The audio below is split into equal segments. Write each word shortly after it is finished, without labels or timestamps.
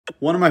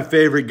One of my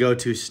favorite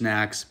go-to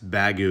snacks,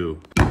 Bagyu.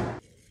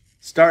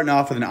 Starting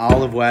off with an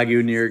olive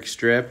Wagyu New York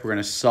strip. We're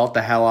gonna salt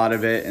the hell out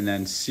of it and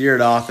then sear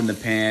it off in the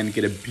pan.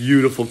 Get a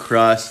beautiful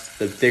crust.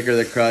 The thicker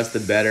the crust, the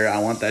better. I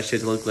want that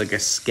shit to look like a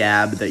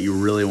scab that you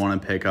really wanna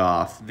pick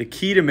off. The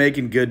key to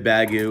making good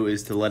Bagyu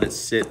is to let it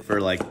sit for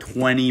like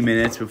 20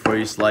 minutes before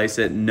you slice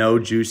it. No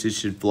juices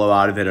should flow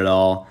out of it at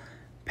all.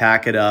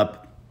 Pack it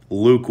up,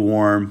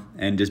 lukewarm,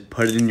 and just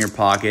put it in your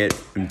pocket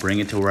and bring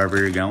it to wherever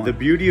you're going. The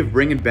beauty of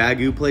bringing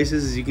Bagyu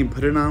places is you can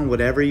put it on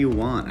whatever you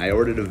want. I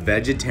ordered a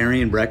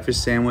vegetarian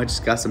breakfast sandwich. It's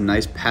got some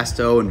nice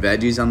pesto and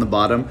veggies on the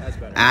bottom.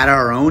 Add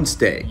our own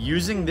steak.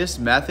 Using this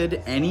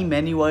method, any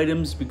menu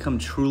items become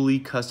truly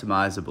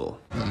customizable.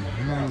 What the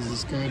hell is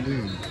this guy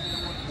doing?